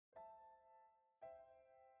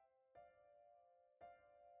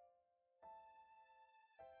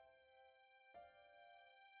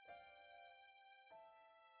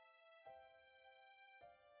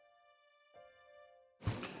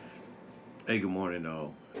Hey, good morning,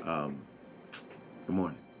 all. Good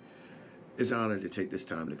morning. It's an honor to take this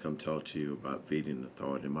time to come talk to you about feeding the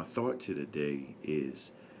thought. And my thought to today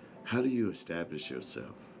is, how do you establish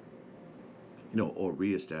yourself, or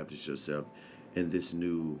reestablish yourself in this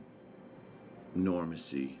new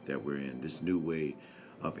normacy that we're in, this new way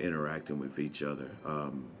of interacting with each other,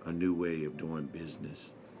 a new way of doing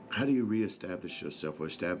business? How do you reestablish yourself or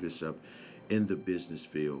establish yourself in the business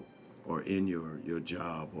field or in your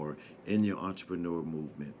job or in your entrepreneur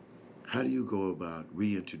movement? How do you go about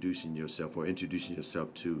reintroducing yourself or introducing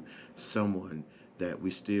yourself to someone that we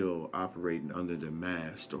still operating under the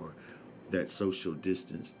mask or that social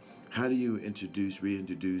distance? How do you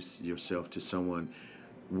reintroduce yourself to someone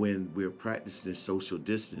when we're practicing social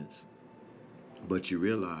distance, but you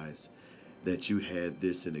realize that you had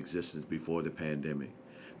this in existence before the pandemic?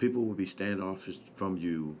 People will be standoffish from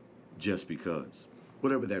you just because,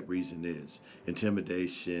 whatever that reason is,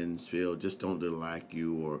 intimidations, feel just don't like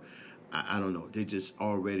you, or I don't know, they just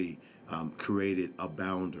already created a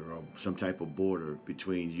bounder or some type of border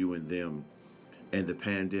between you and them, and the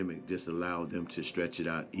pandemic just allowed them to stretch it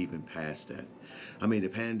out even past that. I mean, the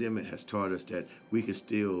pandemic has taught us that we can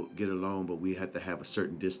still get along, but we have to have a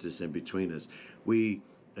certain distance in between us.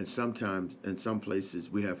 And sometimes in some places,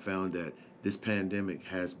 we have found that this pandemic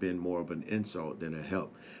has been more of an insult than a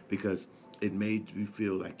help, because it made you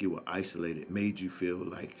feel like you were isolated, made you feel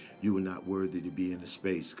like you were not worthy to be in a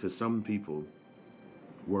space. Because some people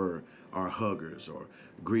were are huggers or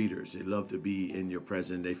greeters. They love to be in your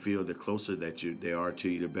presence. They feel the closer that they are to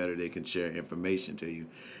you, the better they can share information to you.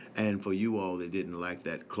 And for you all that didn't like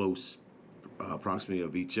that close proximity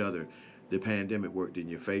of each other, the pandemic worked in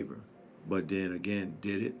your favor. But then again,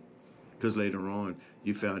 did it? Because later on,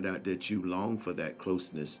 you found out that you longed for that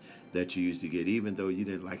closeness that you used to get. Even though you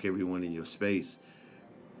didn't like everyone in your space,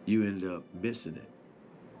 you ended up missing it.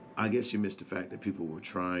 I guess you missed the fact that people were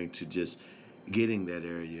trying to just get in that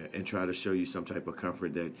area and try to show you some type of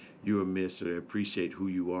comfort that you were missed, or appreciate who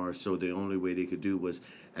you are. So the only way they could do was,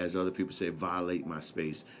 as other people say, violate my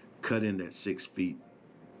space, cut in that 6 feet.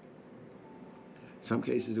 Some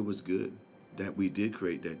cases it was good that we did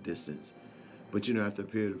create that distance. But after a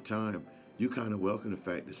period of time, you kind of welcome the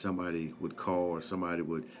fact that somebody would call or somebody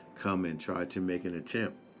would come and try to make an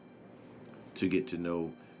attempt to get to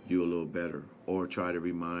know you a little better, or try to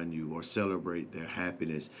remind you or celebrate their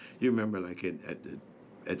happiness. You remember, like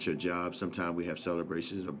at your job, sometimes we have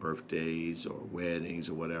celebrations of birthdays or weddings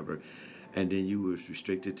or whatever, and then you were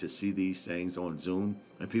restricted to see these things on Zoom,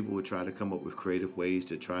 and people would try to come up with creative ways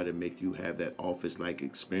to try to make you have that office-like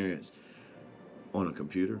experience on a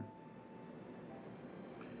computer.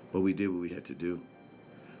 But we did what we had to do.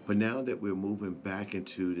 But now that we're moving back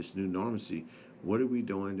into this new normalcy, what are we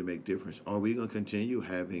doing to make difference? Are we going to continue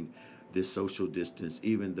having this social distance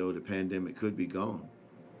even though the pandemic could be gone?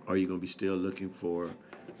 Are you going to be still looking for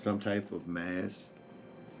some type of mask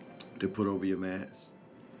to put over your mask,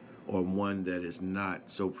 or one that is not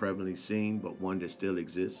so prevalently seen but one that still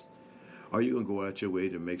exists? Are you going to go out your way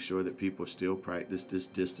to make sure that people still practice this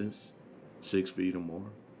distance, 6 feet or more?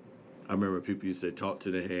 I remember people used to say, talk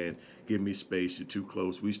to the hand, give me space, you're too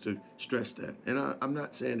close. We used to stress that. And I'm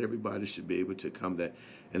not saying everybody should be able to come that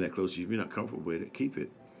and that close. If you're not comfortable with it, keep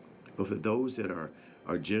it. But for those that are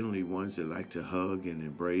generally ones that like to hug and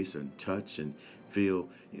embrace and touch and feel,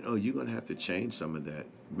 you're going to have to change some of that,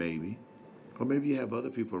 maybe. Or maybe you have other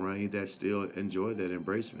people around you that still enjoy that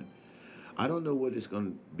embracement. I don't know what it's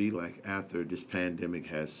going to be like after this pandemic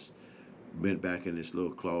has been back in this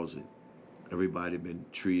little closet. Everybody been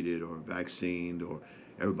treated or vaccinated, or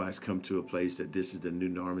everybody's come to a place that this is the new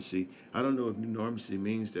normalcy. I don't know if new normalcy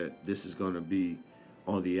means that this is going to be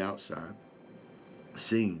on the outside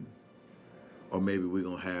seen, or maybe we're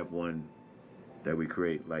going to have one that we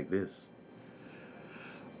create like this.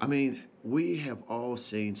 I mean, we have all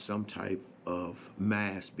seen some type of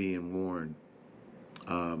mask being worn,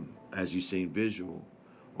 as you've seen visual,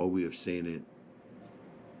 or we have seen it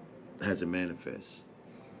as it manifests.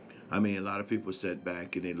 I mean, a lot of people sit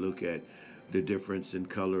back and they look at the difference in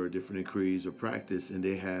color, different in creeds or practice, and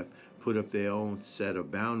they have put up their own set of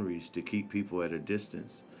boundaries to keep people at a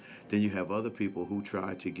distance. Then you have other people who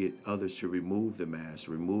try to get others to remove the mask,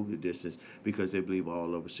 remove the distance, because they believe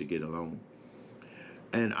all of us should get along.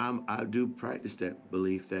 And I do practice that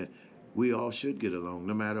belief that we all should get along,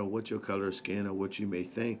 no matter what your color of skin or what you may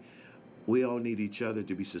think. We all need each other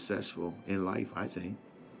to be successful in life, I think.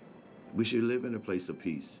 We should live in a place of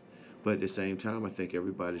peace. But at the same time, I think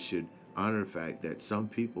everybody should honor the fact that some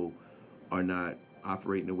people are not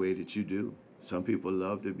operating the way that you do. Some people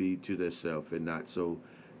love to be to themselves and not so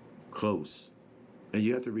close. And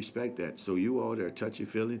you have to respect that. So you all that are touchy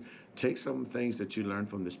feeling, Take some things that you learned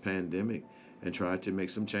from this pandemic and try to make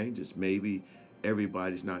some changes. Maybe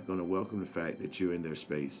everybody's not going to welcome the fact that you're in their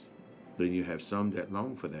space. Then you have some that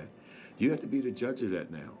long for that. You have to be the judge of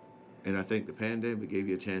that now. And I think the pandemic gave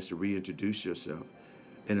you a chance to reintroduce yourself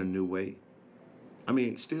in a new way. I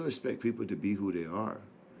mean, still expect people to be who they are.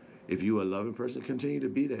 If you're a loving person, continue to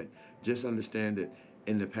be that. Just understand that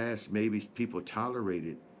in the past, maybe people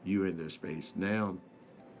tolerated you in their space. Now,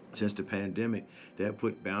 since the pandemic, they have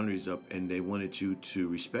put boundaries up and they wanted you to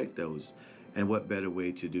respect those. And what better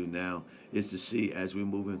way to do now is to see as we're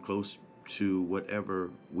moving close to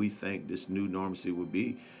whatever we think this new normalcy will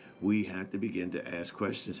be, we have to begin to ask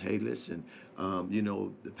questions. Hey, listen,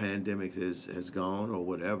 the pandemic has gone or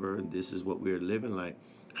whatever, and this is what we're living like.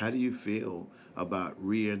 How do you feel about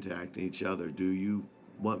re-interacting each other? Do you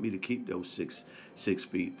want me to keep those 6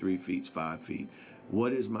 feet, 3 feet, 5 feet?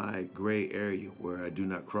 What is my gray area where I do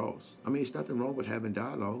not cross? I mean, it's nothing wrong with having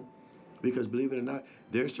dialogue. Because believe it or not,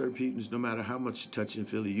 there are certain people, no matter how much touch and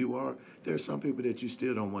feely you are, there are some people that you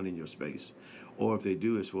still don't want in your space. Or if they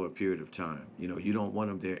do, it's for a period of time. You don't want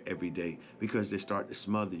them there every day because they start to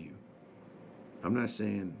smother you. I'm not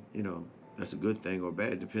saying, that's a good thing or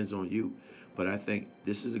bad. It depends on you. But I think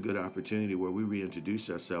this is a good opportunity where we reintroduce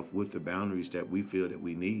ourselves with the boundaries that we feel that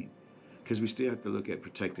we need. Because we still have to look at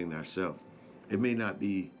protecting ourselves. It may not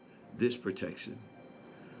be this protection,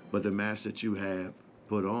 but the mask that you have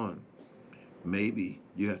put on, maybe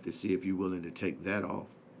you have to see if you're willing to take that off,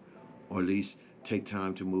 or at least take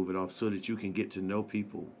time to move it off so that you can get to know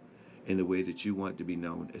people in the way that you want to be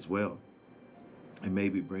known as well. And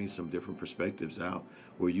maybe bring some different perspectives out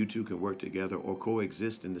where you two can work together or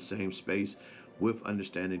coexist in the same space with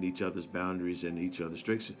understanding each other's boundaries and each other's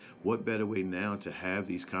restrictions. What better way now to have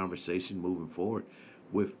these conversations moving forward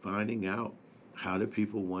with finding out how do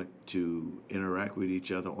people want to interact with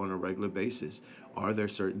each other on a regular basis? Are there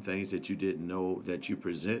certain things that you didn't know that you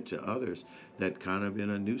present to others that kind of been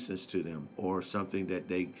a nuisance to them or something that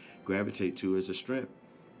they gravitate to as a strength?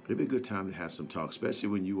 It'd be a good time to have some talk, especially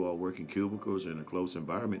when you all work in cubicles or in a close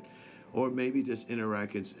environment, or maybe just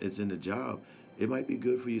interact it's in the job. It might be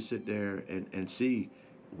good for you to sit there and see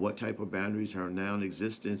what type of boundaries are now in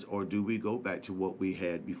existence, or do we go back to what we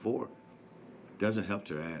had before? Doesn't help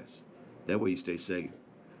to ask. That way you stay safe.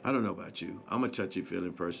 I don't know about you. I'm a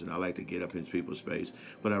touchy-feeling person. I like to get up in people's space,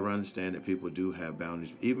 but I understand that people do have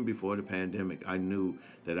boundaries. Even before the pandemic, I knew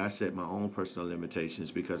that I set my own personal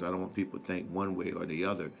limitations because I don't want people to think one way or the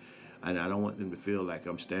other, and I don't want them to feel like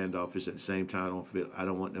I'm standoffish. At the same time, I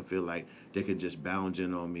don't want them to feel like they can just bounce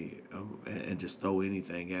in on me and just throw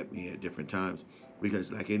anything at me at different times.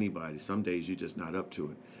 Because like anybody, some days you're just not up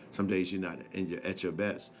to it. Some days you're not at your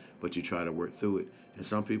best, but you try to work through it. And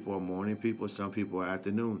some people are morning people, some people are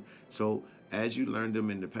afternoon. So as you learned them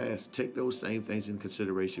in the past, take those same things in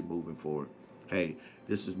consideration moving forward. Hey,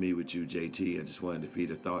 this is me with you, JT. I just wanted to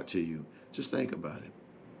feed a thought to you. Just think about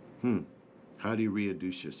it. How do you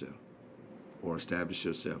reintroduce yourself or establish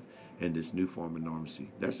yourself in this new form of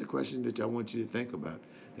normalcy? That's the question that I want you to think about.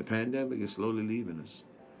 The pandemic is slowly leaving us.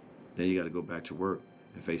 Then you got to go back to work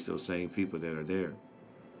and face those same people that are there.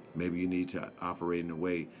 Maybe you need to operate in a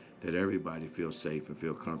way that everybody feels safe and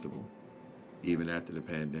feel comfortable, even after the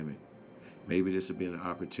pandemic. Maybe this will be an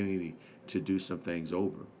opportunity to do some things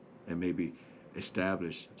over and maybe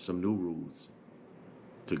establish some new rules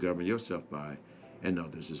to govern yourself by and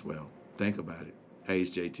others as well. Think about it. Hey,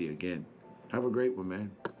 it's JT again. Have a great one,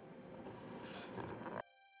 man.